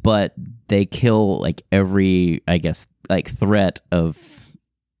 but they kill like every, I guess, like threat of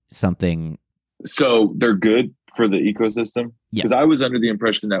something. So they're good for the ecosystem? Yes. Because I was under the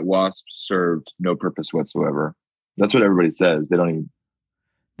impression that wasps served no purpose whatsoever. That's what everybody says. They don't even.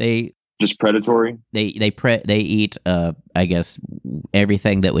 They just predatory. They eat I guess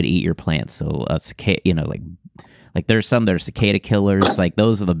everything that would eat your plants. So cicada, like there's some that are cicada killers. Like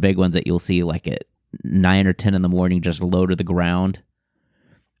those are the big ones that you'll see like at 9 or 10 in the morning, just low to the ground.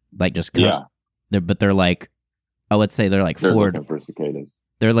 Like just yeah. They're like, I would say they're like they're looking for cicadas.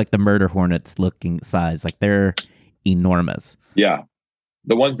 They're like the murder hornets looking size. Like they're enormous. Yeah,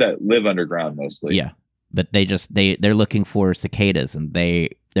 the ones that live underground mostly. Yeah, but they're looking for cicadas, and they're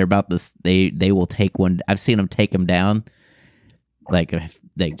about this. They will take one. I've seen them take them down. Like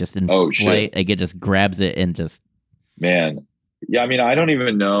they just in flight, it just grabs it and just. Man, yeah. I mean, I don't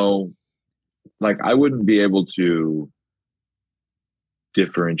even know. Like, I wouldn't be able to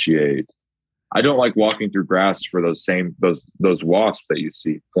differentiate. I don't like walking through grass for those wasps that you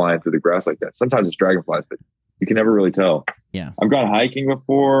see flying through the grass like that. Sometimes it's dragonflies, but you can never really tell. Yeah, I've gone hiking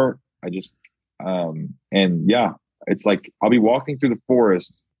before. I just and yeah, it's like I'll be walking through the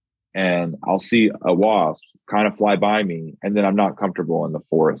forest and I'll see a wasp kind of fly by me, and then I'm not comfortable in the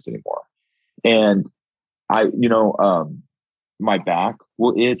forest anymore. And my back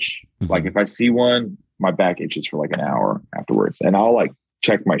will itch. Mm-hmm. Like if I see one, my back itches for like an hour afterwards, and I'll like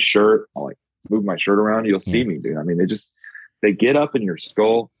check my shirt. I'll like move my shirt around. You'll see me, dude. I mean, they get up in your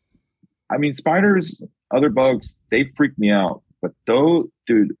skull. I mean, spiders, other bugs, they freak me out. But those,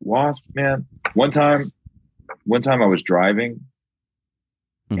 dude, wasp, man. One time I was driving,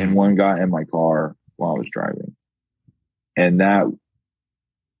 and one got in my car while I was driving, and that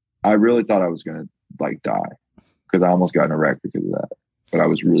I really thought I was gonna like die, because I almost got in a wreck because of that. But I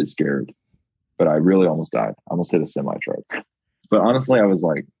was really scared. But I really almost died. I almost hit a semi truck. But honestly, I was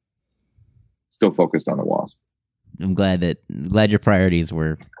like still focused on the wasp. I'm glad your priorities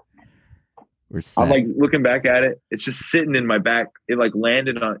were set. I'm like looking back at it, it's just sitting in my back. It like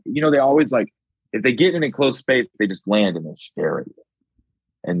landed on, they always like, if they get in a close space, they just land and they stare at you.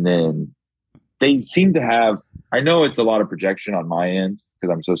 And then they seem to have, I know it's a lot of projection on my end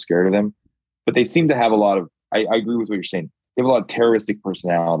because I'm so scared of them, but they seem to have a lot of, I agree with what you're saying. They have a lot of terroristic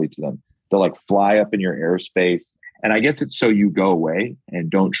personality to them. They'll like fly up in your airspace. And I guess it's so you go away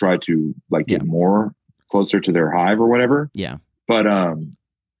and don't try to like get more closer to their hive or whatever. Yeah. But, I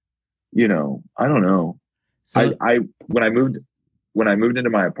don't know. So when I moved into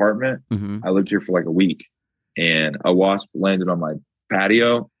my apartment, I lived here for like a week, and a wasp landed on my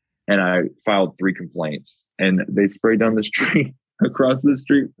patio, and I filed 3 complaints, and they sprayed down the street across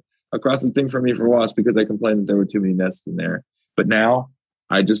the thing from me for wasps because I complained that there were too many nests in there. But now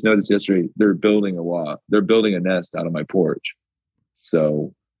I just noticed yesterday they're building a nest out of my porch.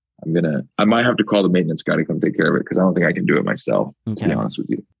 So I might have to call the maintenance guy to come take care of it, because I don't think I can do it myself, to be honest with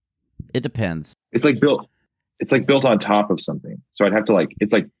you. It depends. It's like built on top of something. So I'd have to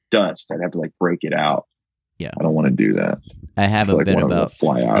it's like dust. I'd have to like break it out. Yeah. I don't want to do that. I have a bit about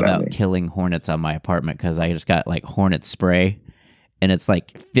killing hornets on my apartment, because I just got like hornet spray, and it's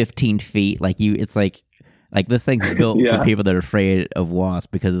like 15 feet. Like it's like this thing's built for people that are afraid of wasps,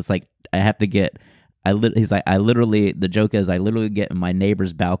 because it's like I have to get, the joke is I literally get in my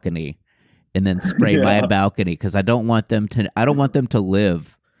neighbor's balcony and then spray my balcony, because I don't want them to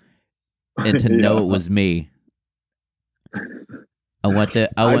live and to know it was me. I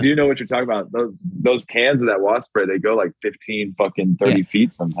do know what you're talking about. Those cans of that wasp spray, they go like 15 fucking 30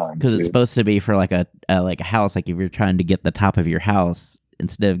 feet sometimes. Because it's supposed to be for like a house. Like if you're trying to get the top of your house,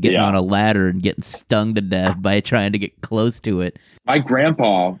 instead of getting on a ladder and getting stung to death by trying to get close to it. My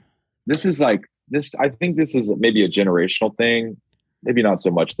grandpa, I think this is maybe a generational thing. Maybe not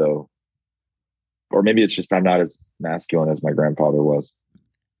so much though. Or maybe it's just I'm not as masculine as my grandfather was.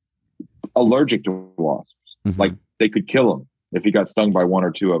 Allergic to wasps. Mm-hmm. Like they could kill him if he got stung by 1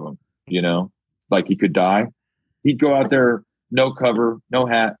 or 2 of them, like he could die. He'd go out there, no cover, no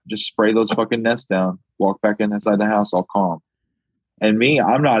hat, just spray those fucking nests down, walk back inside the house all calm. And me,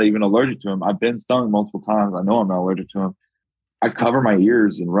 I'm not even allergic to him. I've been stung multiple times. I know I'm not allergic to him. I cover my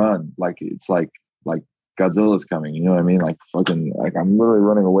ears and run like it's like Godzilla's coming. You know what I mean? Like fucking, like I'm literally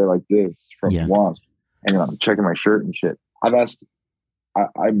running away like this from Wasp, and I'm checking my shirt and shit. I've asked.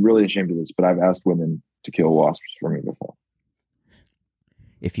 I'm really ashamed of this, but I've asked women to kill wasps for me before.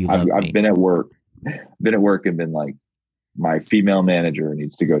 If you love I've been at work, and been like, my female manager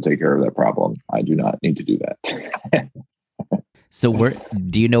needs to go take care of that problem. I do not need to do that. So where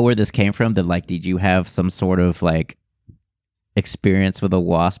do you know where this came from? That like, did you have some sort of like experience with a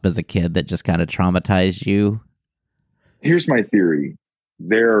wasp as a kid that just kind of traumatized you? Here's my theory.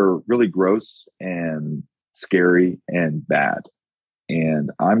 They're really gross and scary and bad.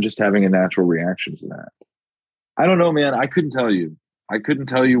 And I'm just having a natural reaction to that. I don't know, man. I couldn't tell you. I couldn't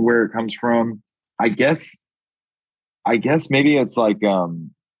tell you where it comes from. I guess maybe it's like,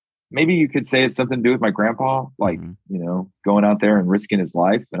 maybe you could say it's something to do with my grandpa, like, you know, going out there and risking his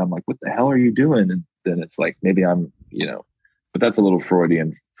life. And I'm like, what the hell are you doing? And then it's like, maybe I'm, you know, but that's a little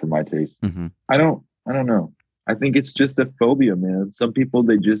Freudian for my taste. I don't know. I think it's just a phobia, man. Some people,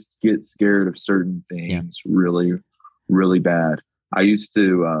 they just get scared of certain things really, really bad. I used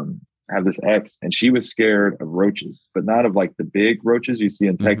to have this ex, and she was scared of roaches, but not of like the big roaches you see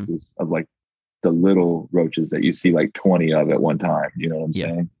in Texas, of like the little roaches that you see like 20 of at one time. You know what I'm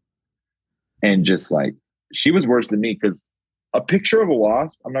saying? And just like, she was worse than me, because a picture of a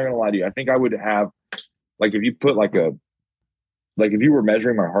wasp, I'm not going to lie to you, I think I would have, like, if you put like if you were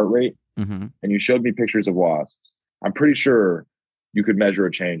measuring my heart rate and you showed me pictures of wasps, I'm pretty sure you could measure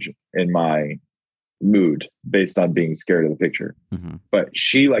a change in my mood based on being scared of the picture. But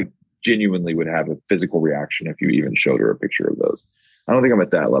she like genuinely would have a physical reaction if you even showed her a picture of those. I don't think I'm at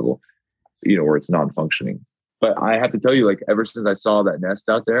that level, you know, where it's non-functioning. But I have to tell you, like, ever since I saw that nest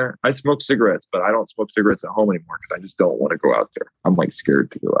out there, I smoke cigarettes, but I don't smoke cigarettes at home anymore because I just don't want to go out there. I'm like scared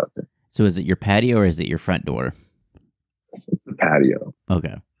to go out there. So is it your patio or is it your front door? It's the patio.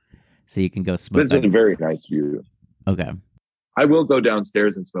 Okay. So you can go smoke. It's a very nice view. Okay. I will go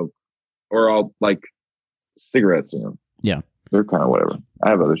downstairs and smoke, or I'll like cigarettes, you know. Yeah. They're kind of whatever. I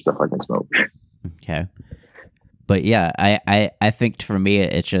have other stuff I can smoke. Okay. But yeah, I think for me,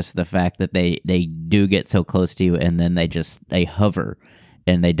 it's just the fact that they do get so close to you, and then they hover,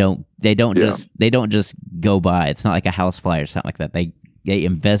 and they don't just go by. It's not like a housefly or something like that. They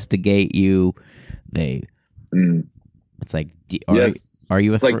investigate you. It's like, are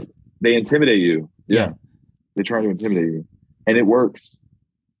you? It's like they intimidate you. Yeah. They try to intimidate you, and it works.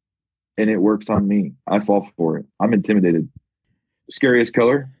 And it works on me. I fall for it. I'm intimidated. Scariest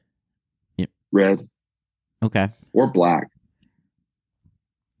color? Yep. Red. Okay. Or black.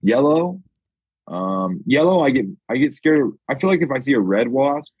 Yellow. Yellow, I get scared. I feel like if I see a red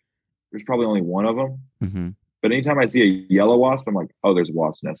wasp, there's probably only one of them. But anytime I see a yellow wasp, I'm like, oh, there's a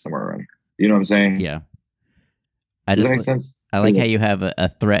wasp nest somewhere around here. You know what I'm saying? Yeah. Does that make sense? I like how you have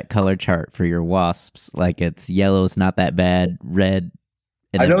a threat color chart for your wasps. Like, it's yellow's not that bad, red.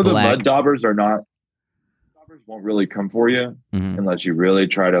 And I know black. the mud daubers are not. Daubers won't really come for you unless you really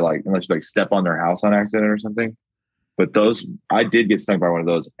try to unless you step on their house on accident or something. But those, I did get stung by one of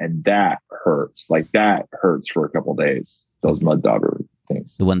those, and that hurts. Like, that hurts for a couple of days. Those mud dauber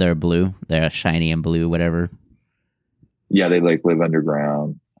things. The one that are blue, they're shiny and blue, whatever. Yeah, they live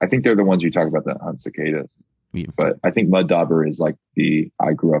underground. I think they're the ones you talk about that hunt cicadas. Yeah. But I think mud dauber is like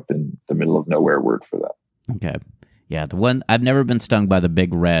I grew up in the middle of nowhere word for that. Okay. Yeah, the one I've never been stung by the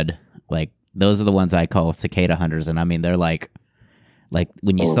big red. Like, those are the ones I call cicada hunters, and I mean they're like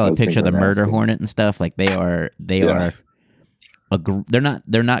when you saw a picture of the murder hornet and stuff. Like, they're not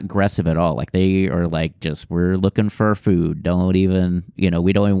aggressive at all. Like, they are like, just, we're looking for food. Don't even, we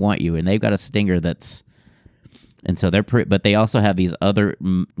don't even want you. And they've got a stinger and so they're but they also have these other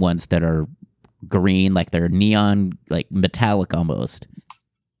ones that are green, like they're neon, like metallic almost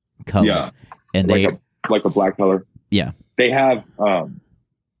color. Yeah, and like a black color. Yeah, they have.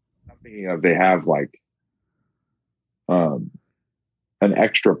 They have like an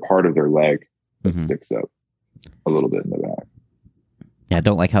extra part of their leg that sticks up a little bit in the back. Yeah, I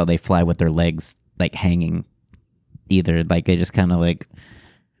don't like how they fly with their legs like hanging either. Like, they just kind of like.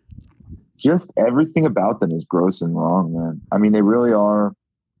 Just everything about them is gross and wrong, man. I mean, they really are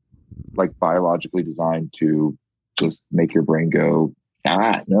like biologically designed to just make your brain go,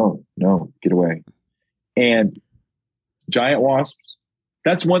 no, get away. And giant wasps,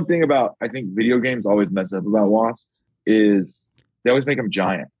 that's one thing about, I think video games always mess up about wasps, is they always make them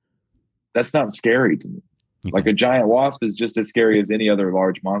giant. That's not scary to me. Okay. Like, a giant wasp is just as scary as any other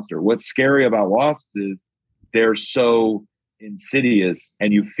large monster. What's scary about wasps is they're so insidious,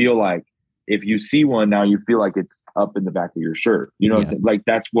 and you feel like if you see one now, you feel like it's up in the back of your shirt. You know what I'm saying? Like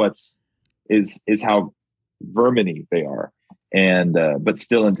that's is how verminy they are, and but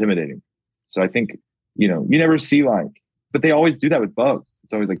still intimidating. So I think, you know, you never see but they always do that with bugs.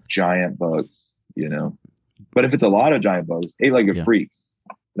 It's always like giant bugs, you know. But if it's a lot of giant bugs, 8-legged freaks.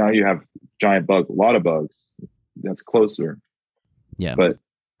 Now you have giant bugs, a lot of bugs. That's closer. Yeah. But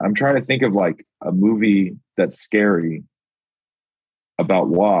I'm trying to think of like a movie that's scary about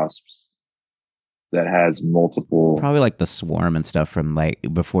wasps that has multiple. Probably like The Swarm and stuff from like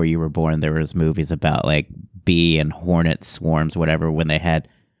before you were born. There was movies about like bee and hornet swarms, whatever, when they had,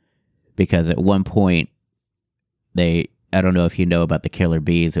 because at one point I don't know if you know about the killer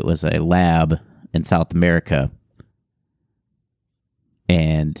bees. It was a lab in South America.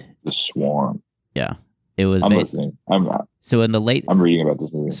 And The Swarm. Yeah. It was I'm listening. I'm not. So in the late I'm reading about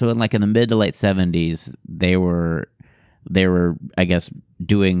this movie. So in the mid to late 70s, they were I guess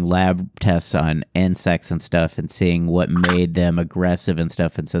doing lab tests on insects and stuff and seeing what made them aggressive and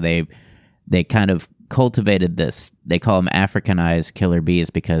stuff, and so they kind of cultivated this. They call them Africanized killer bees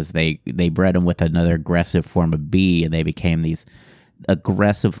because they bred them with another aggressive form of bee, and they became these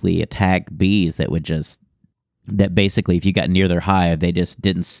aggressively attacked bees that basically if you got near their hive, they just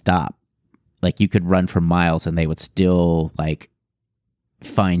didn't stop. Like you could run for miles and they would still like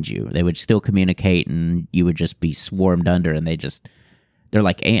find you. They would still communicate, and you would just be swarmed under, and they're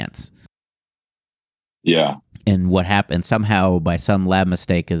like ants. Yeah. And what happened somehow by some lab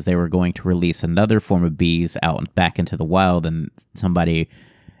mistake is they were going to release another form of bees out and back into the wild, and somebody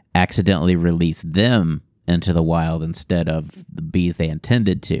accidentally released them into the wild instead of the bees they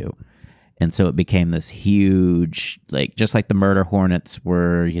intended to. And so it became this huge, like, just like the murder hornets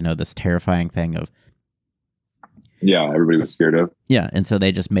were, you know, this terrifying thing of. Yeah, everybody was scared of. Yeah, and so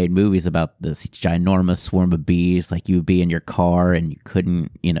they just made movies about this ginormous swarm of bees. Like you would be in your car and you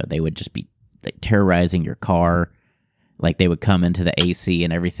couldn't, you know, they would just be like terrorizing your car. Like they would come into the AC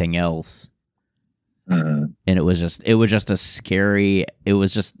and everything else. Mm-hmm. And it was just a scary, it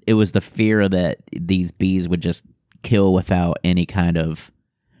was the fear that these bees would just kill without any kind of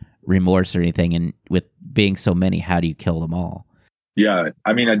remorse or anything. And with being so many, how do you kill them all? Yeah,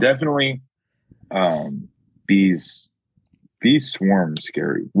 I mean, I definitely, bees swarm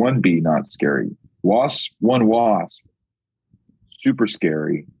scary. One bee, not scary. One wasp, super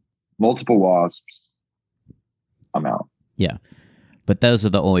scary. Multiple wasps, I'm out. Yeah. But those are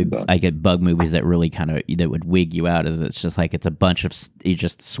the only bug movies that really that would wig you out. Is it's just like it's a bunch of, you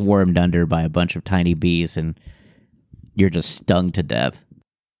just swarmed under by a bunch of tiny bees and you're just stung to death.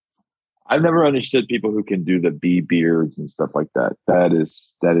 I've never understood people who can do the bee beards and stuff like that. That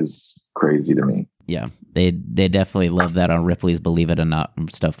is crazy to me. Yeah, they definitely loved that on Ripley's Believe It or Not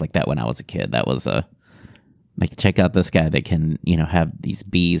and stuff like that when I was a kid. That was like, check out this guy that can, you know, have these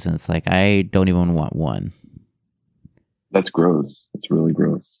bees, and it's like, I don't even want one. That's gross. That's really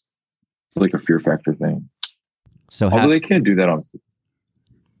gross. It's like a fear factor thing. So although they can't do that on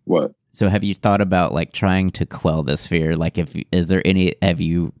what? So have you thought about like trying to quell this fear? Like, have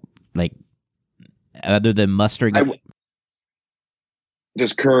you like, other than mustering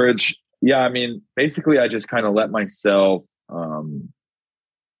just courage? Yeah, I mean, basically I just kind of let myself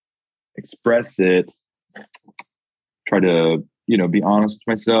express it, try to, you know, be honest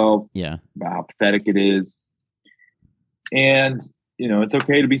with myself about how pathetic it is. And, you know, it's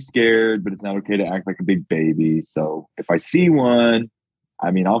okay to be scared, but it's not okay to act like a big baby. So if I see one,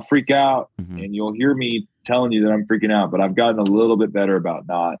 I mean, I'll freak out, and you'll hear me telling you that I'm freaking out, but I've gotten a little bit better about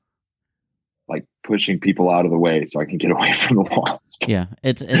not like pushing people out of the way so I can get away from the wasp. Yeah.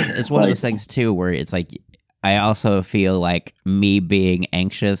 It's one of those things too, where it's like, I also feel like me being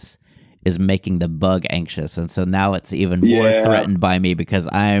anxious is making the bug anxious. And so now it's even more threatened by me because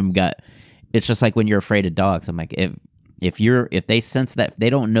it's just like when you're afraid of dogs. I'm like, if they sense that,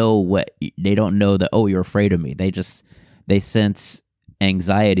 they don't know that, oh, you're afraid of me. They sense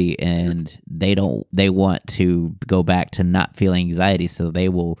anxiety, and they want to go back to not feeling anxiety. So they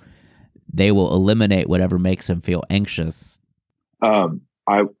will eliminate whatever makes them feel anxious.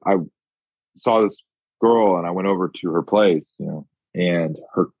 I saw this girl and I went over to her place, you know, and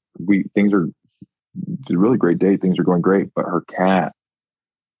it's a really great day. Things are going great, but her cat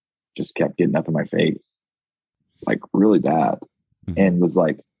just kept getting up in my face, like really bad, and was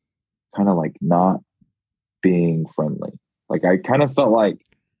like, kind of like not being friendly. Like I kind of felt like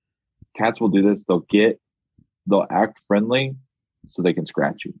cats will do this. They'll act friendly so they can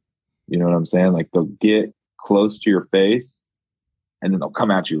scratch you. You know what I'm saying? Like they'll get close to your face and then they'll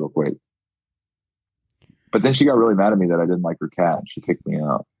come at you real quick. But then she got really mad at me that I didn't like her cat. She kicked me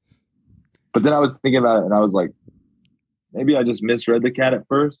out. But then I was thinking about it and I was like, maybe I just misread the cat at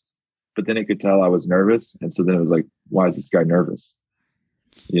first, but then it could tell I was nervous. And so then it was like, why is this guy nervous?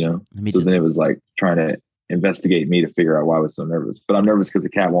 Then it was like trying to investigate me to figure out why I was so nervous. But I'm nervous because the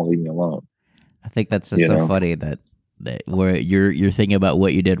cat won't leave me alone. I think that's just so funny that where you're thinking about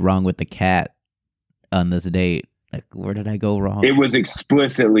what you did wrong with the cat on this date. Like, where did I go wrong? It was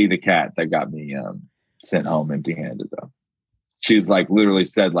explicitly the cat that got me sent home empty-handed, though. She's like literally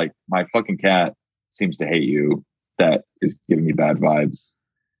said, like, my fucking cat seems to hate you. That is giving me bad vibes.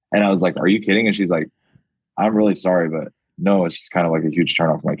 And I was like, are you kidding? And she's like, I'm really sorry, but no, it's just kind of like a huge turn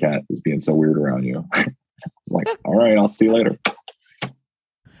off. My cat is being so weird around you. I was like, all right, I'll see you later.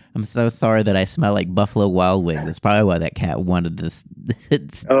 I'm so sorry that I smell like Buffalo Wild Wings. That's probably why that cat wanted this.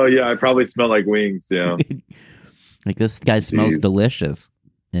 Oh, yeah, I probably smell like wings, yeah. Like, this guy smells delicious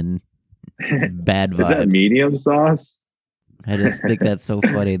and bad vibes. Is that medium sauce? I just think that's so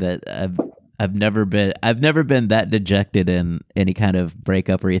funny that I've never been that dejected in any kind of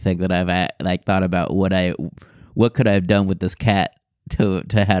breakup or anything that I've thought about what could I have done with this cat to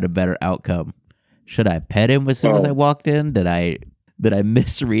had a better outcome. Should I pet him as soon as I walked in? Did I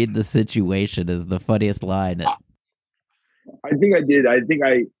misread the situation? Is the funniest line. I think I did. I think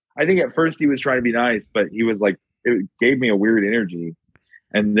at first he was trying to be nice, but he was like, it gave me a weird energy.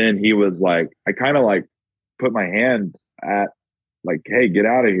 And then he was like, I kind of like put my hand at like, hey, get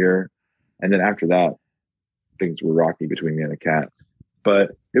out of here. And then after that, things were rocky between me and the cat.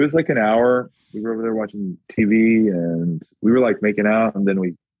 But it was like an hour. We were over there watching TV and we were like making out. And then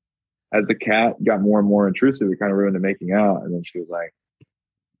as the cat got more and more intrusive, we kind of ruined the making out. And then she was like,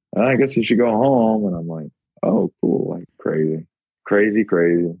 I guess you should go home. And I'm like, oh, cool. Like crazy.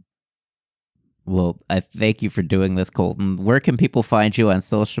 Well, I thank you for doing this, Colton. Where can people find you on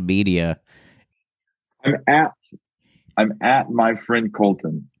social media? I'm at my friend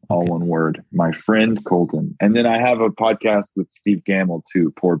Colton, all one word, my friend Colton. And then I have a podcast with Steve Gamble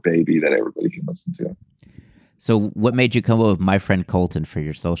too, Poor Baby, that everybody can listen to. So what made you come up with my friend Colton for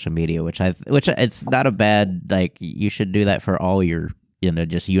your social media, which it's not a bad, like, you should do that for all your,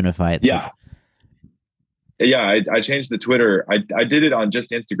 just unify it. Yeah. Yeah. I changed the Twitter. I did it on just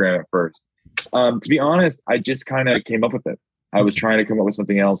Instagram at first. To be honest, I just kind of came up with it. I was trying to come up with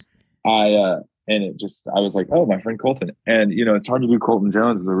something else. I was like, oh, my friend Colton. And, it's hard to do. Colton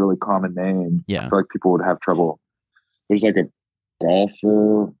Jones is a really common name. Yeah. I feel like people would have trouble. There's like a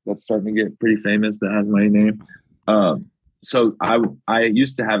golfer that's starting to get pretty famous that has my name. So I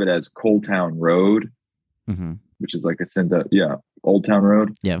used to have it as Cold Town Road, which is like Old Town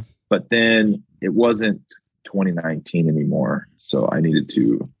Road. Yeah. But then it wasn't 2019 anymore. So I needed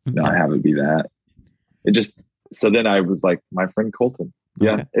to not have it be that. So then I was like, my friend Colton.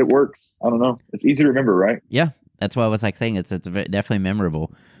 Yeah, okay. It works. I don't know. It's easy to remember, right? Yeah. That's why I was like saying it's definitely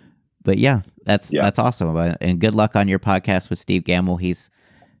memorable. But yeah, that's awesome. And good luck on your podcast with Steve Gamble. He's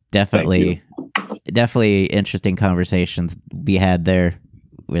definitely interesting conversations be had there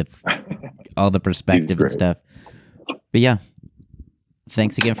with all the perspective and stuff. But yeah,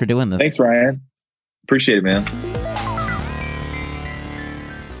 thanks again for doing this. Thanks, Ryan. Appreciate it, man.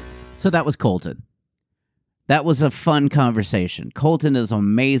 So that was Colton. That was a fun conversation. Colton is an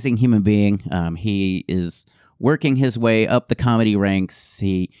amazing human being. He is working his way up the comedy ranks.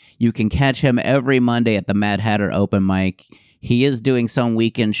 You can catch him every Monday at the Mad Hatter open mic. He is doing some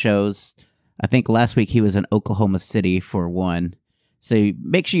weekend shows. I think last week he was in Oklahoma City for one. So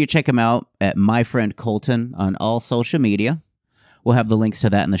make sure you check him out at My Friend Colton on all social media. We'll have the links to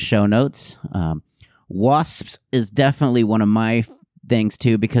that in the show notes. Wasps is definitely one of my things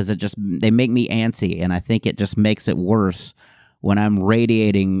too, because they make me antsy, and I think it just makes it worse when I'm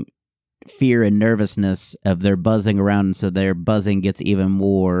radiating fear and nervousness of their buzzing around, and so their buzzing gets even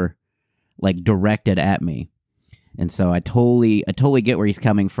more like directed at me. And so I totally get where he's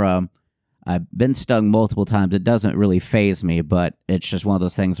coming from. I've been stung multiple times. It doesn't really faze me, but it's just one of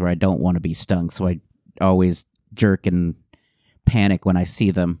those things where I don't want to be stung, so I always jerk and panic when I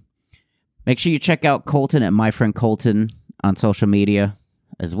see them. Make sure you check out Colton at My Friend Colton on social media,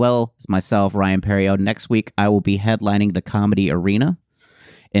 as well as myself, Ryan Perio. Next week, I will be headlining the Comedy Arena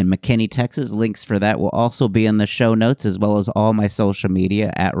in McKinney, Texas. Links for that will also be in the show notes, as well as all my social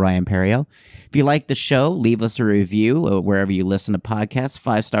media at Ryan Perio. If you like the show, leave us a review wherever you listen to podcasts.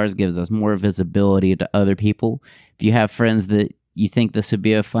 5 stars gives us more visibility to other people. If you have friends that you think this would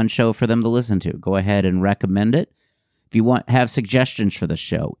be a fun show for them to listen to, go ahead and recommend it. If you have suggestions for the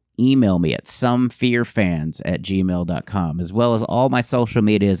show, email me at somefearfans@gmail.com, as well as all my social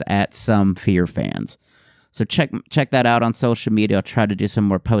medias at somefearfans. So check that out on social media. I'll try to do some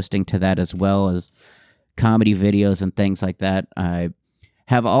more posting to that, as well as comedy videos and things like that. I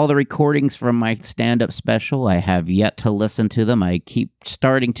Have all the recordings from my stand-up special. I have yet to listen to them. I keep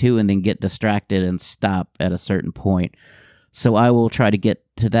starting to and then get distracted and stop at a certain point. So I will try to get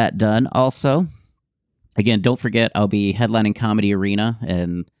to that done. Also, again, don't forget, I'll be headlining Comedy Arena,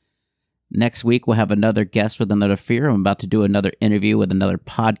 and next week we'll have another guest with another fear. I'm about to do another interview with another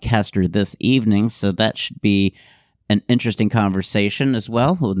podcaster this evening, so that should be an interesting conversation as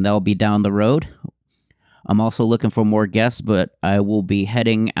well, and that'll be down the road. I'm also looking for more guests, but I will be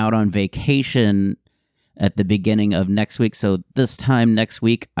heading out on vacation at the beginning of next week. So this time next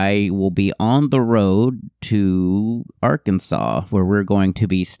week, I will be on the road to Arkansas, where we're going to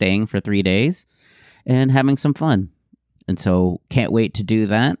be staying for 3 days and having some fun. And so can't wait to do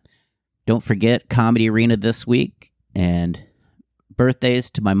that. Don't forget Comedy Arena this week and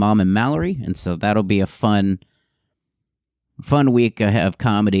birthdays to my mom and Mallory. And so that'll be a fun week. I have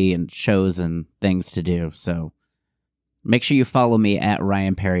comedy and shows and things to do. So make sure you follow me at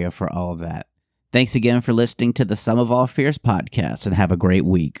Ryan Perio for all of that. Thanks again for listening to the Sum of All Fears podcast, and have a great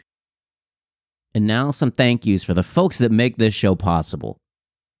week. And now some thank yous for the folks that make this show possible.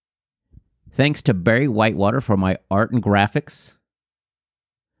 Thanks to Barry Whitewater for my art and graphics.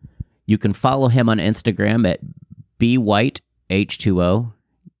 You can follow him on Instagram at bwhiteh2o.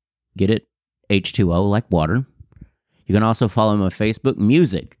 Get it? H2O like water. You can also follow him on Facebook,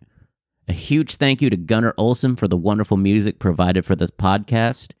 Music. A huge thank you to Gunnar Olsen for the wonderful music provided for this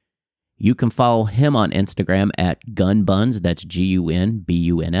podcast. You can follow him on Instagram at gunbuns, that's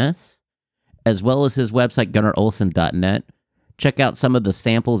GUNBUNS, as well as his website, gunnarolsen.net. Check out some of the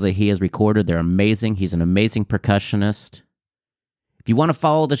samples that he has recorded. They're amazing. He's an amazing percussionist. If you want to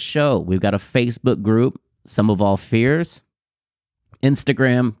follow the show, we've got a Facebook group, Sum of All Fears.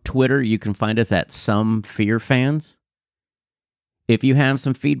 Instagram, Twitter, you can find us at Some Fear Fans. If you have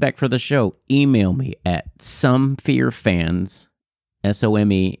some feedback for the show, email me at somefearfans,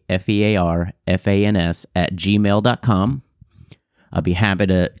 SOMEFEARFANS @gmail.com. I'll be happy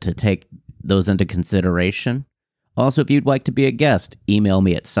to take those into consideration. Also, if you'd like to be a guest, email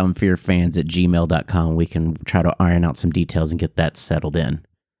me at somefearfans @gmail.com. We can try to iron out some details and get that settled in.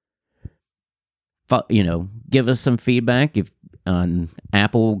 Give us some feedback. If on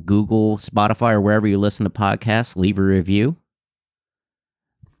Apple, Google, Spotify, or wherever you listen to podcasts, leave a review.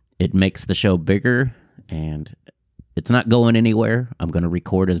 It makes the show bigger, and it's not going anywhere. I'm going to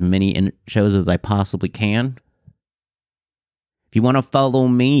record as many shows as I possibly can. If you want to follow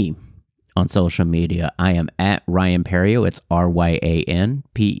me on social media, I am at Ryan Perio. It's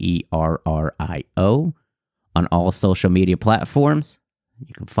RyanPerio on all social media platforms.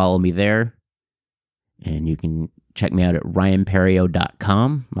 You can follow me there, and you can check me out at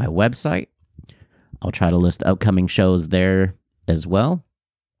ryanperio.com, my website. I'll try to list upcoming shows there as well.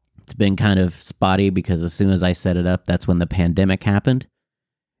 It's been kind of spotty because as soon as I set it up, that's when the pandemic happened,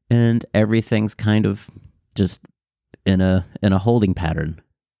 and everything's kind of just in a holding pattern.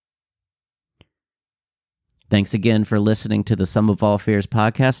 Thanks again for listening to the Sum of All Fears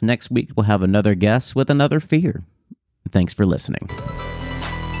podcast. Next week, we'll have another guest with another fear. Thanks for listening.